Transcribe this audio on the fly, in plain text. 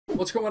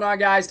What's going on,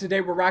 guys? Today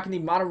we're rocking the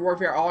Modern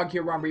Warfare AUG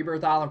here on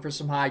Rebirth Island for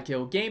some high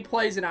kill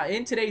gameplays. And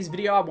in today's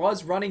video, I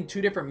was running two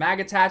different mag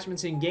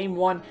attachments. In game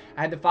one,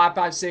 I had the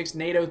 5.56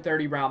 NATO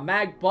 30 round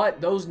mag,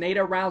 but those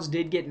NATO rounds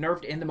did get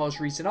nerfed in the most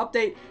recent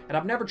update, and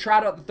I've never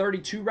tried out the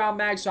 32 round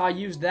mag, so I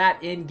used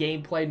that in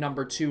gameplay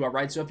number 2.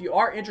 Alright, so if you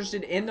are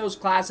interested in those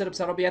class setups,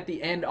 that'll be at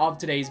the end of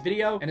today's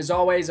video. And as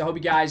always, I hope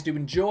you guys do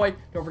enjoy.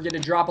 Don't forget to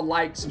drop a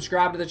like,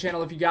 subscribe to the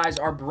channel if you guys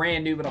are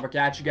brand new, but I'm gonna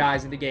catch you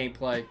guys in the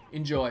gameplay.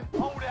 Enjoy.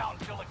 Hold out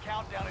until the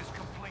countdown is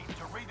complete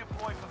to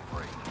redeploy for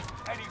free.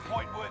 Any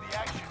point-worthy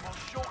action will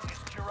shorten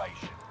its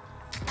duration.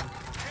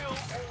 Kill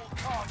all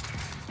targets.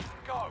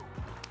 Go.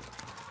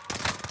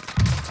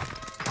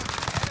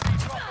 Enemy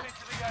dropping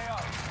into the AO.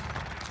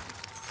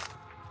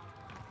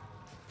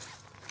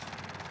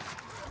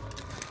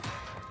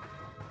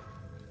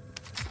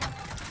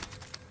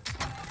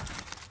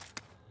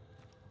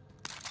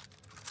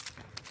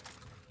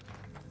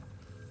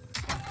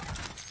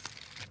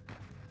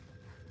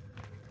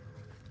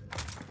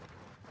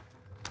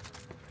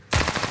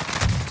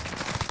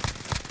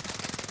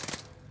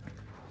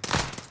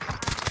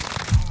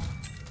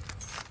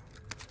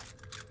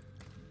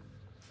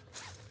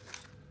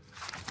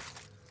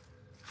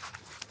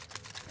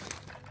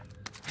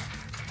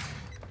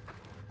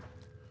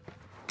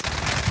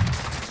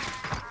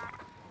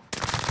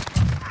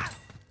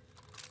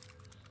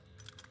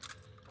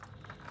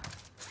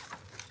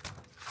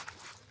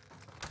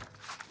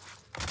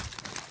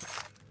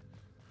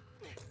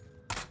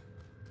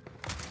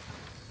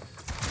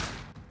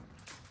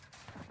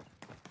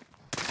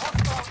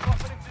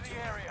 Dropping into the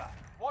area.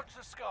 Watch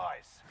the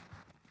skies.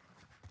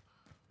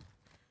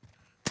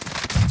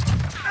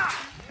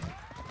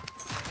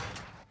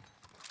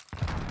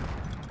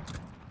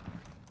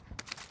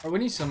 Oh, we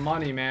need some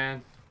money,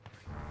 man.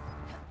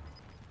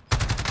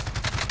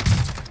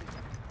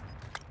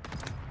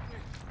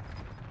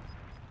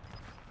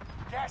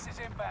 Gas is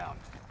inbound.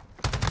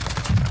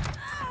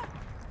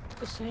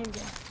 The same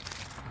guy.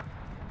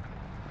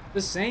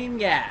 The same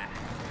guy.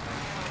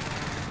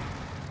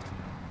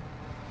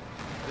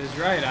 That is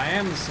right, I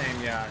am the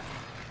same guy.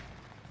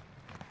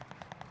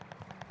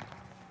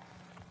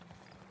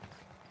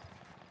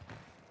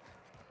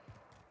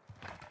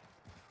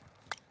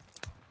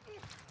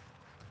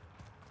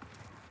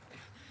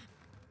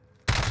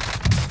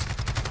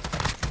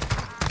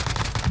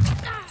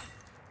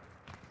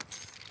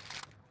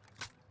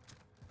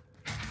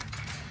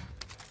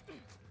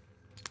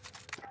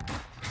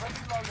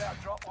 Friendly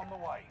loadout drop on the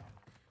way.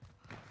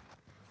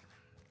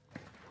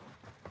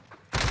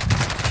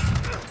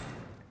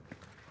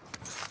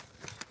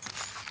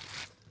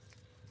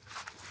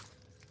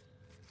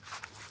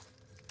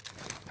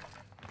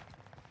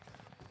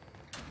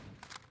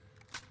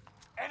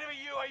 Enemy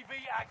UAV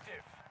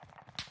active.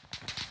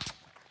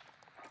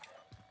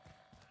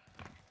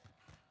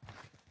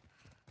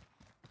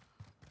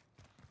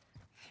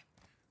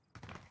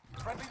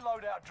 Friendly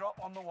loadout drop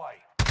on the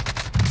way.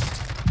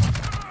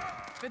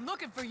 Been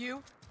looking for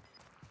you.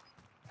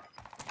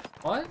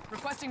 What?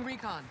 Requesting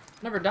recon.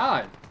 Never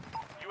died.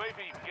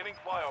 UAV beginning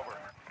flyover.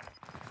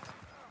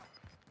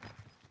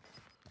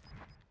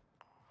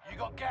 You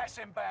got gas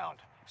inbound.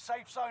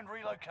 Safe zone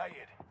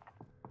relocated.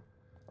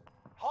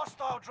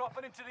 Hostile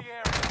dropping into the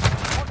area.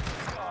 Watch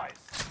the skies.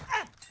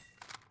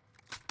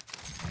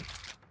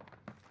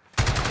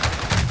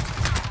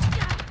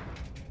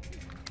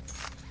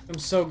 I'm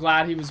so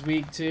glad he was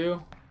weak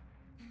too.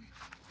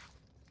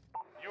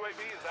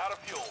 UAV is out of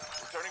fuel.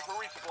 Returning for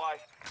resupply.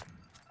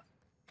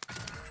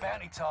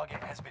 Bounty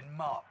target has been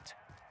marked.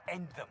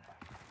 End them.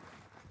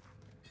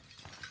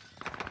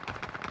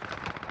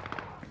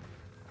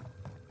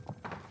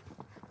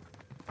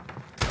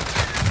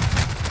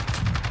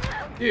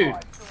 Dude,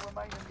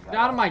 get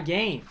out of my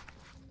game.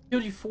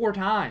 Killed you 4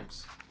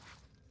 times.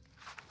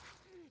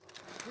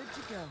 Where'd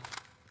you go?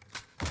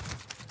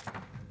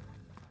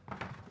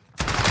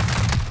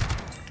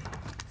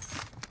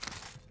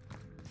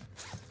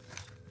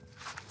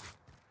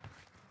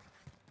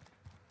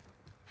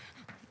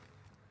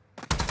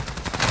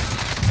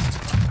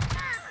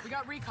 We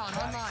got recon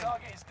online.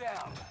 Target is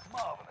down.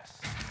 Marvelous.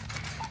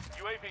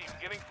 UAV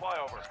beginning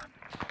flyover.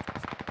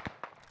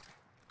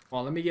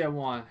 Well, let me get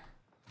one.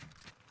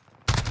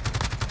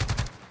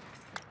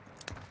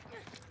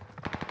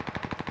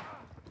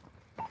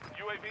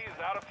 UAV is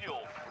out of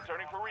fuel.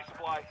 Returning for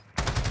resupply.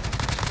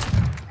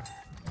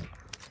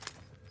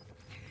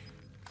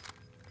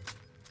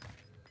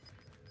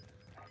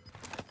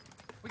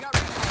 We got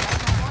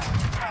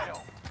recon.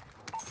 Tail.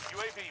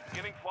 UAV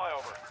beginning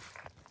flyover.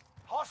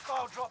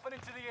 Hostile dropping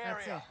into the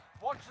That's area. it.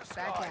 Watch the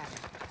Back skies. at it.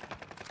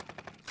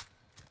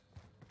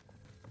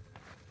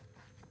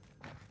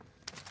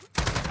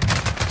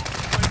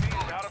 UAV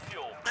is out of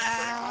fuel.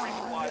 Returning for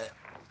resupply.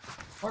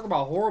 Talk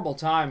about horrible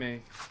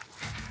timing.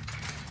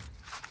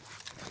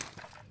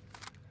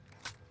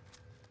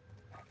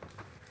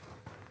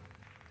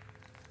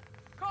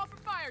 Call for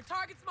fire.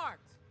 Target's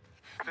marked.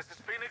 This is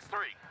Phoenix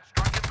 3.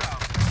 Strike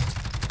inbound.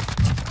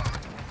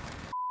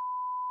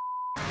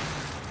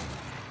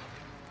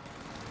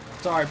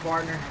 Sorry,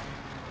 partner.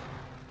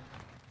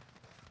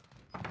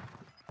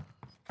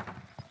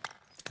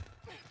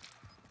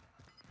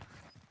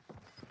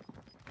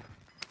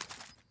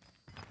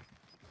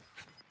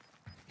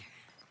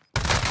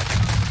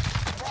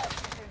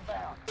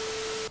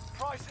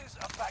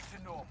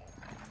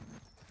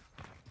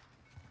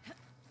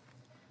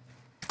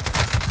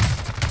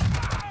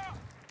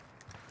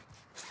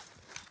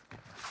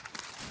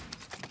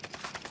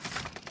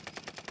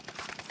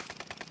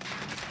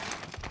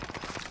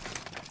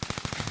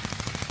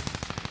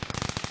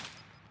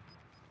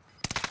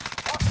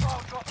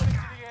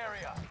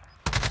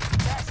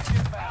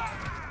 inbound.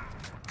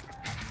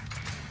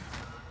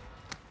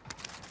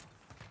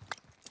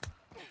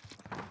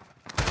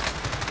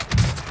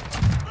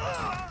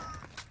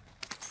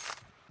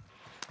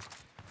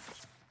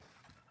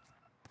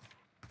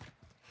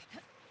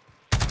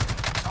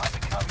 Time to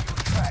cover your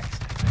tracks.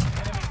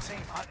 Enemy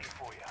team hunting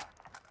for you.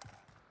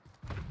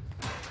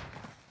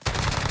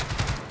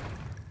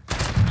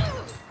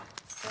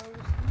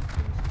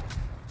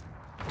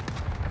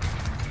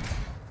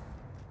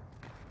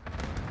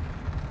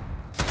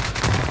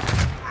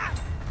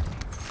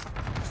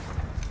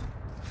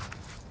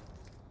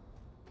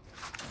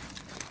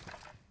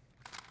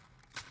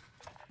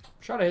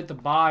 Try to hit the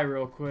buy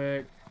real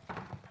quick.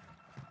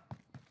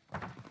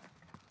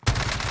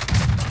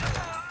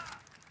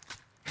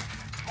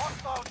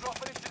 Hostile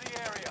dropping into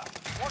the area.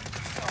 Watch the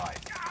skies.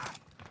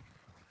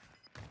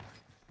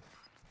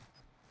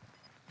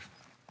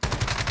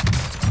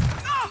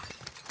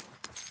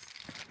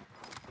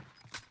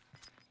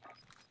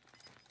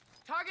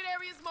 Target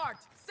area is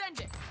marked.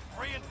 Send it.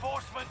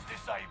 Reinforcement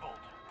disabled.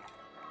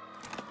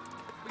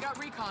 We got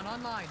recon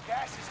online.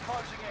 Gas is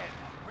closing in.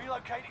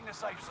 Relocating the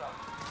safe zone.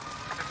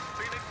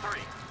 Phoenix 3,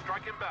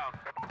 strike inbound.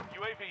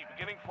 UAV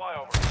beginning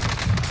flyover.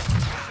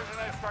 This is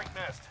an airstrike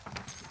missed.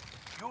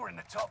 You're in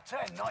the top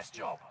 10. Nice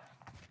job.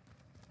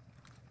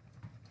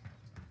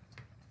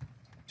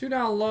 2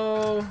 down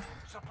low.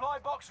 Supply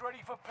box ready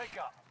for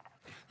pickup.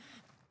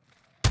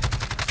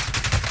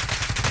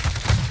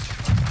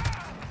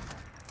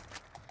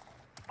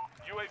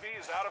 UAV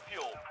is out of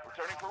fuel.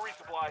 Returning for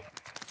resupply.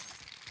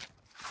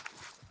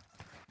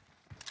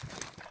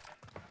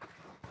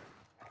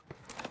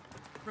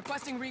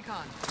 Requesting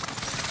recon.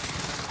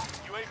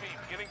 UAV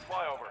beginning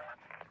flyover.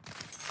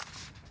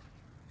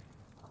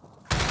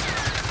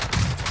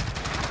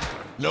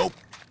 Nope.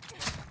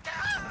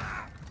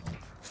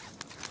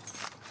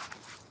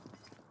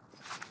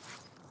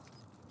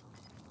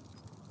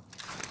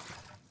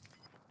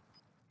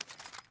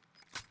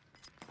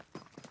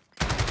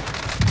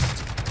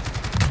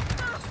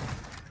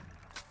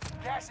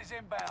 Gas is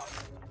inbound.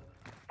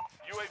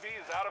 UAV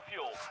is out of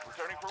fuel.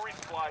 Returning for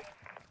resupply.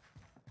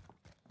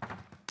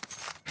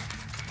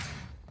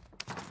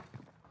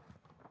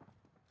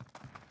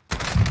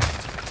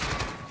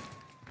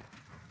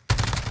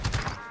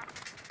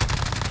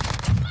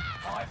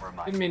 Five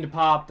remain. Didn't mean to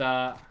pop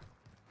that.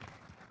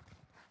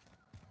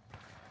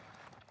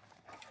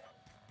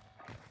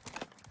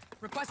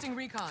 Requesting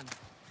recon.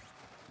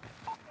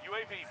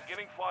 UAV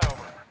beginning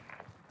flyover.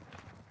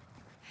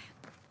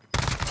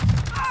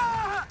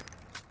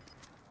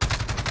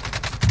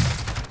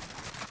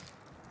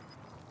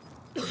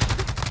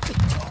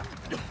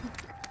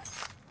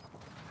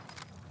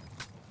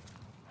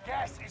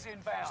 Gas is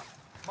inbound.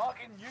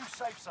 Marking new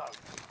safe zone.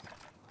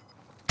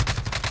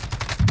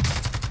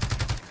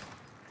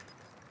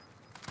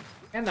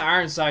 And the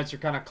iron sights are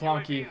kind of UAV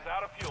clunky. is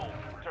out of fuel.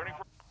 Returning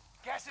for...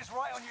 Gas is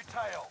right on your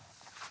tail.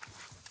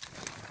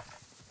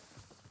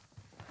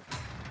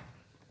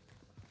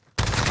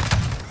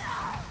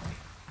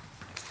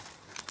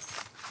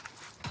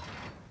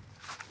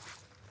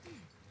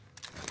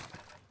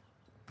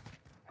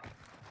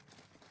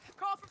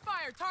 Call for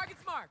fire.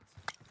 Target's marked.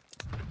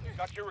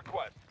 Got your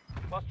request.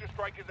 Cluster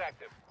strike is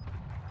active.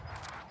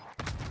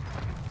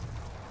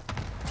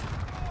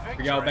 Here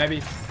we go, baby.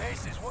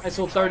 This is what Nice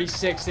you little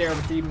 36 there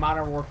with the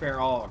Modern Warfare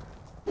AUG.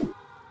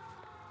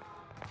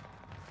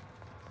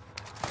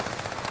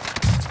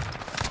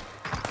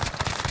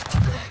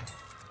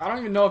 I don't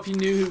even know if he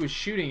knew who was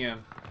shooting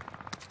him.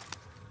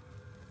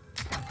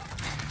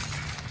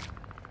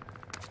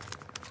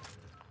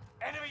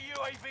 Enemy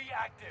UAV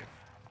active.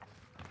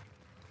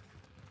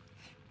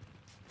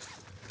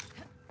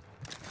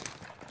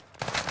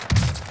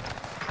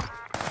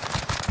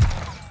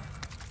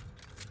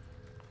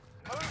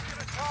 Move to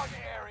the target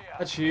area.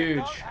 That's You huge.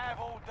 don't have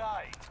all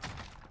day.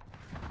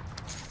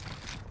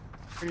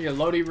 We're gonna get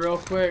loaded real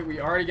quick. We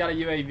already got a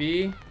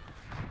UAV.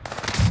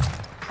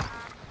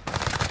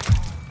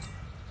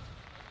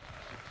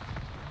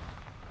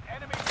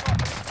 Enemy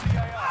dropping into the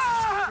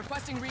AR.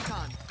 Requesting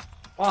recon.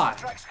 Why?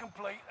 Contract's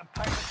complete and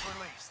payments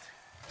released.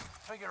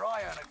 Figure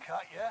I earn a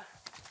cut, yeah?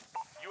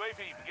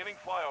 UAV beginning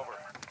flyover.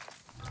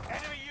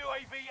 Enemy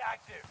UAV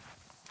active.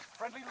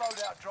 Friendly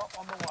loadout drop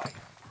on the way.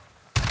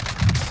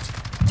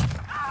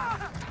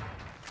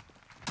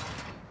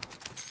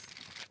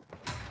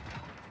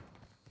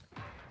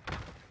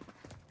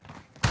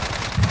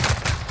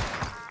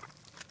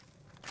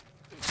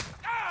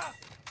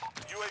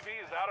 UAV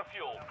is out of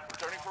fuel.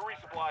 Returning for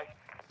resupply.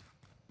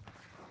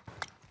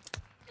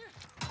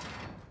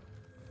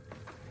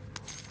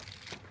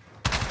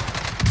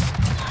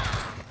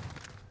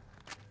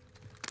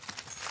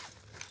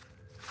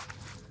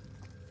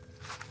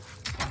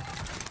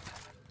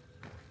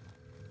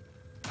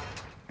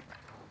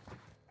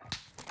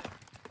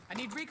 I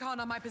need recon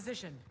on my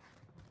position.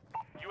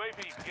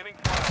 UAV beginning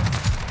flyover.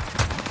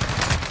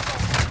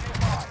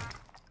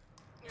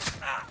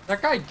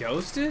 That guy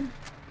ghosted?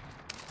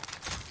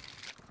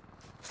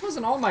 He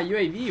wasn't on my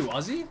UAV,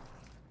 was he?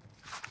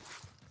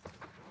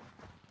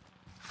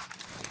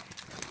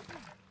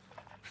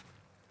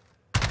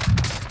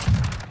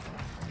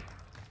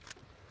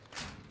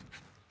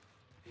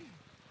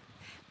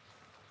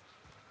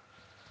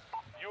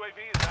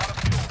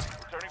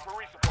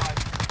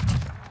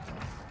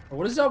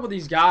 What is up with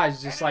these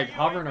guys just like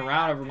hovering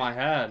around over my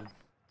head?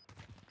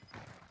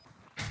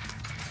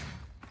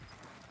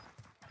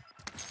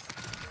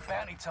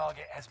 Bounty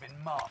target has been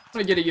marked.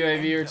 I'm gonna get a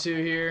UAV or two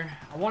here.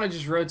 I want to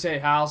just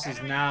rotate houses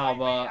Enemy now, UAV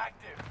but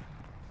active.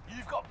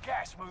 You've got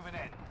gas moving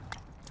in.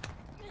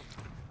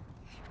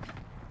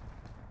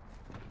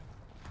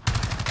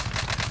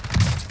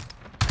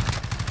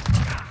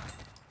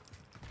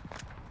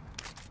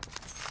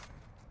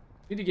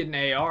 need to get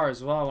an AR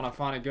as well when I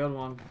find a good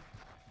one.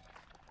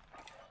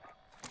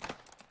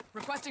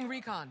 Requesting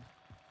recon.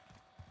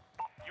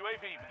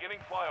 UAV beginning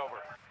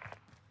flyover.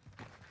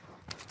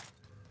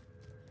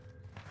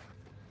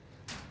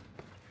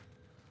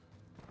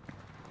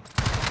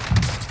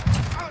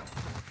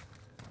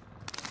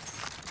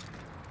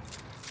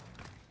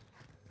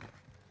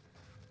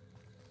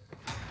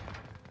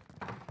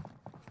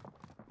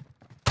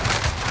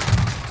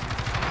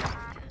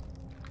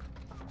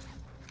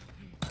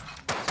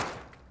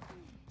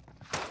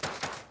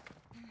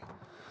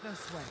 No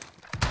sweat.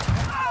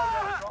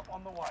 Drop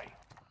on the way.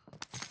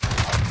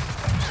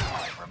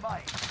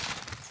 Remain.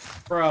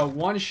 Bro,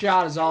 one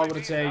shot is all it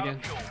would have UAV is out taken.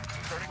 of fuel.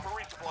 Returning for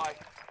resupply.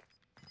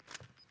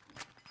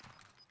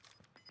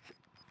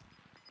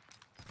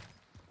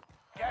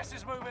 Gas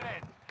is moving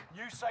in.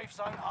 New safe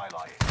zone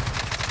highlighted.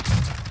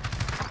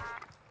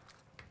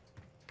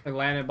 They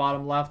landed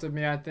bottom left of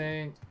me, I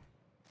think.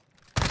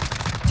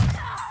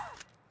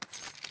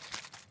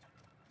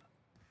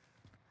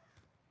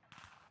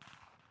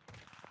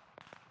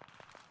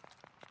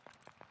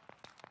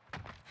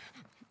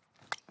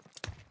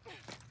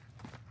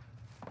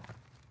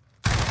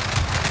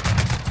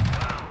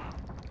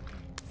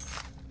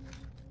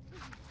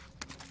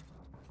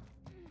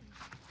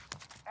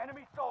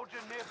 Enemy soldier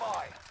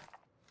nearby.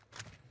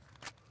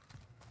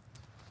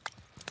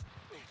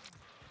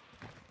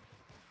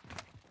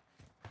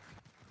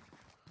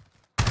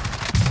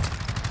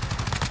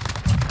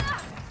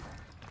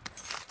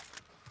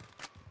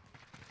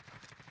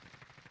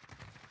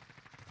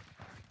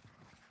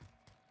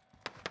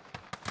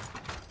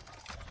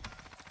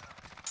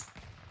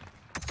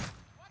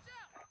 Watch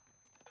out!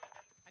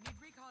 I need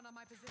recon on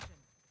my position.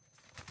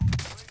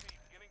 UAV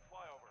beginning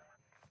flyover.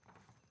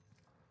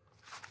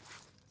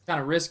 Kind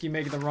of risky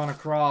making the run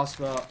across,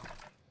 but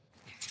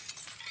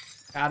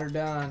got her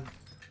done.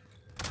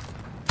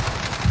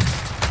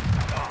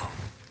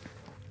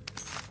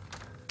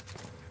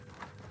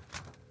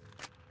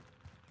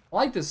 I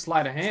like this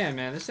sleight of hand,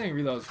 man. This thing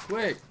reloads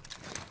quick.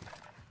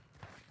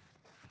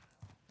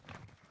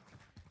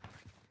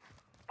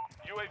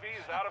 UAV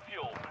is out of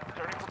fuel.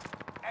 Returning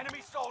for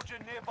Enemy soldier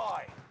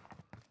nearby.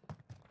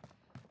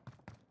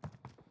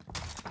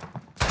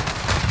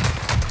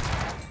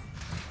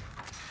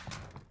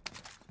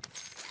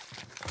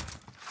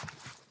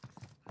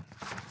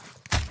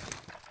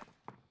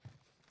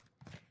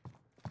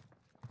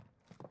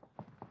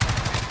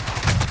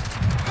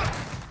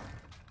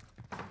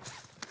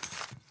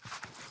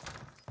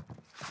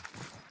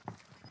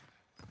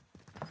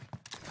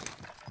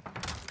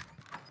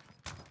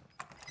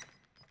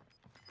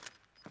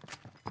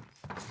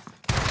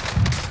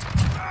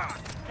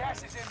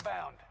 Gas is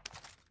inbound.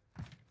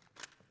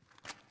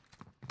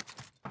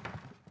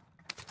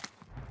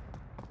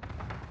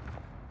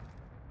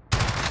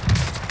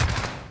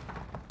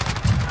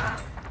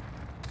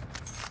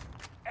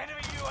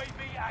 Enemy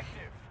UAV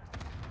active.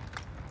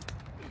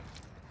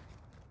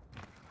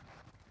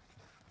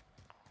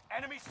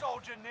 Enemy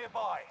soldier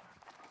nearby.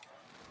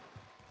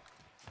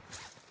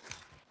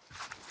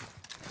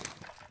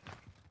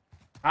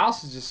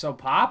 House is just so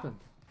popping.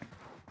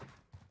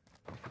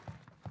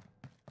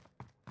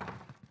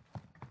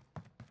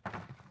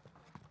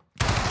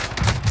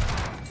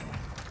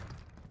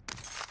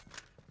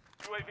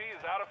 UAV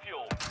is out of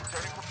fuel.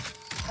 Returning for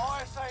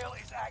Fire sale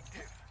is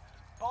active.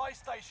 Buy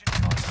station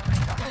codes are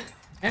incoming.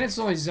 And it's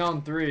only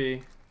zone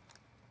 3.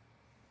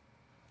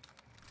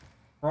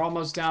 We're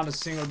almost down to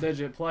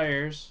single-digit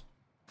players.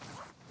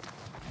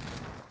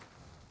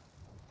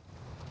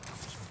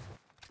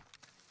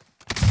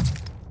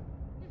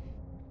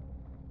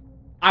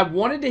 I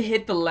wanted to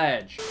hit the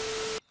ledge.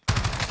 Fire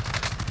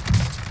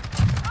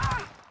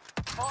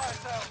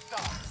sale's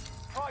done.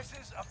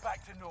 Prices are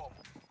back to normal.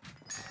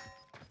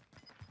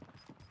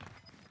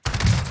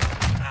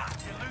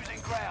 You're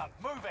losing ground.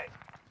 Move it.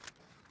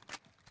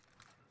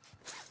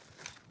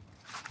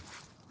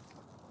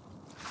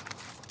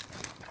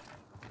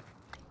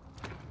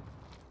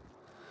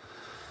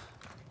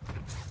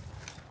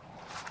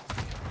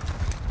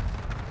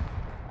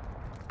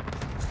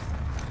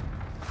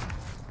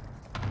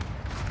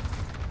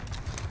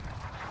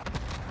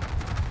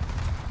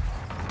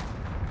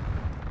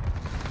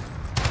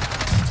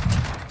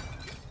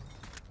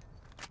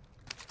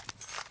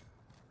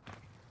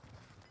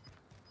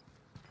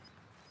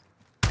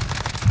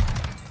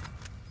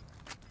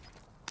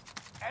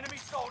 Enemy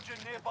soldier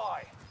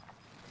nearby.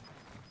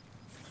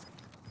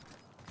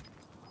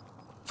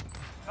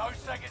 No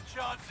second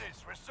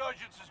chances.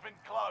 Resurgence has been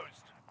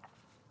closed.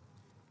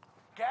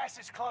 Gas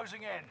is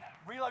closing in.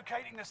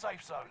 Relocating the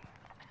safe zone.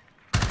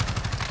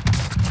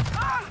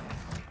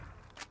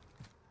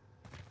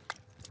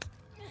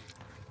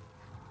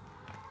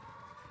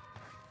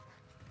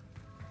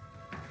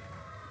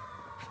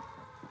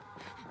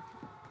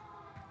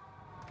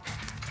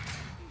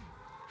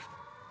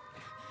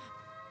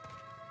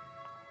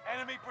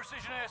 Enemy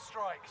precision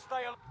airstrike.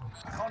 Stay alert.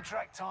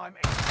 Contract time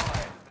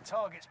expired. The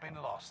target's been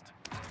lost.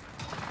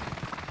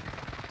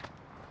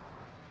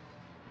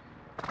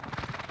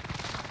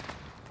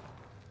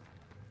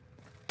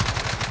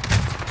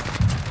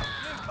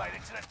 You've made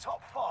it to the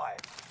top 5.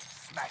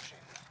 Smashing.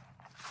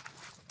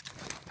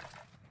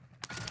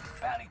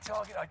 Bounty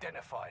target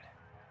identified.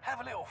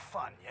 Have a little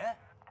fun, yeah?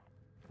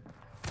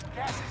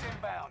 Gas is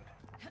inbound.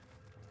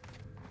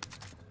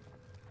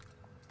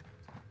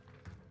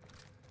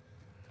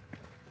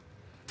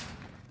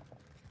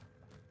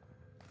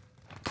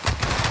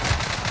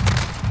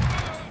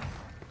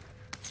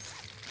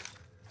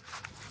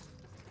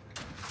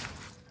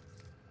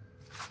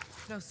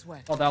 No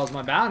sweat. Oh, that was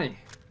my bounty.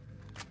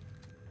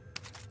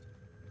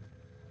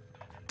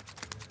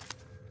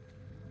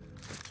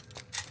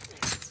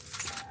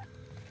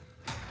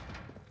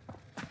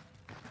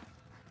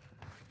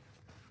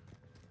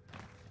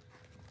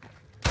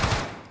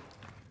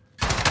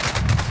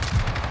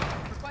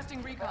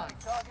 Requesting recon.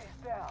 Target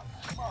is down.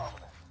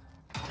 Marvelous.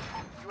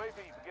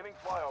 UAV beginning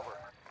flyover.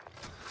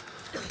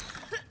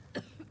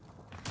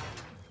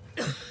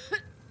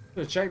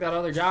 Should check that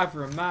other guy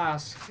for a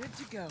mask. Good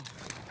to go.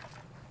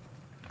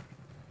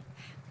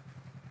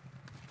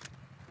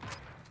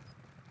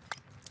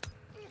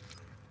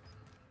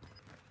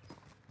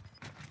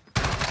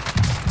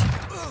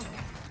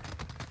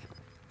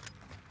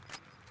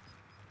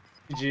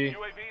 GG.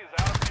 UAV is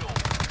out of fuel.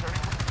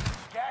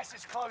 Gas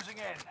is closing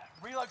in.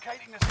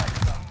 Relocating the safe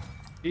zone.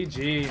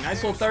 GG.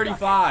 Nice little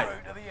 35. Through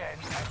to the end.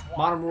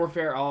 Modern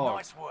Warfare AUG.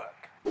 Nice work.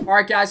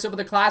 Alright guys, so for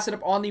the class setup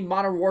on the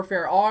Modern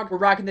Warfare AUG, we're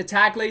rocking the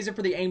TAC laser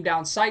for the aim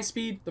down sight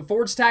speed, the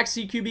Forged TAC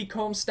CQB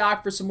comb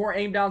stock for some more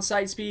aim down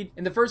sight speed.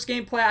 In the first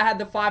gameplay, I had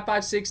the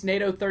 5.56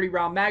 NATO 30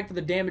 round mag for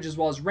the damage as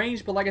well as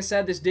range, but like I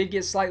said, this did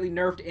get slightly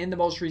nerfed in the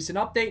most recent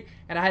update,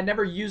 and I had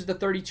never used the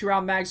 32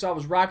 round mag, so I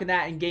was rocking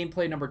that in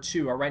gameplay number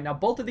 2. Alright, now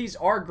both of these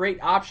are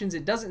great options.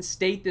 It doesn't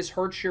state this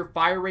hurts your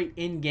fire rate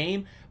in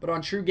game, but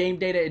on true game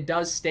data, it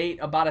does state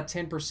about a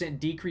 10%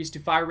 decrease to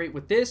fire rate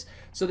with this.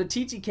 So the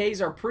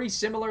TTKs are pretty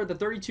similar. The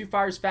 32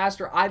 fires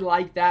faster. I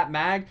like that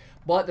mag,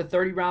 but the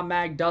 30 round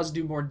mag does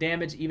do more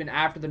damage even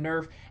after the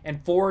nerf.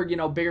 And for, you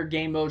know, bigger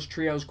game modes,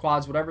 trios,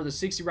 quads, whatever, the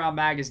 60 round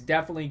mag is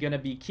definitely going to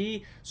be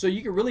key. So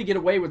you can really get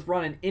away with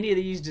running any of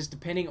these just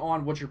depending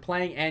on what you're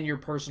playing and your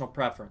personal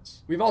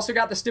preference. We've also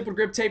got the stippled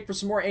grip tape for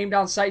some more aim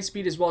down sight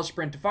speed as well as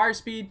sprint to fire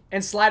speed,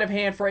 and sleight of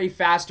hand for a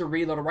faster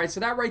reload. All right, so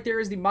that right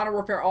there is the Modern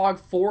Warfare AUG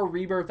for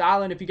Rebirth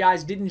Island. If you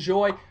guys did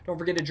enjoy, don't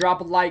forget to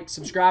drop a like,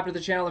 subscribe to the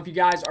channel if you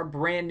guys are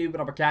brand new,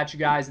 but I'm gonna catch you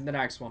guys in the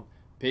next one.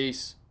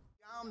 Peace.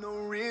 I'm the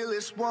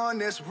realest one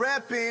that's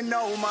reppin',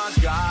 oh my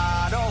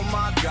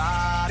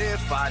God,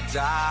 if I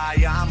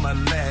die, I'm a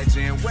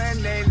legend.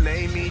 When they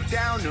lay me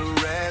down to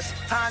rest,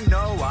 I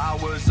know I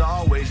was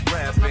always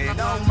reppin',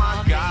 oh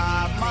my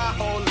God, my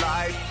whole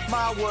life,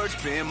 my words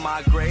been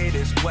my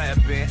greatest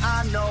weapon.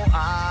 I know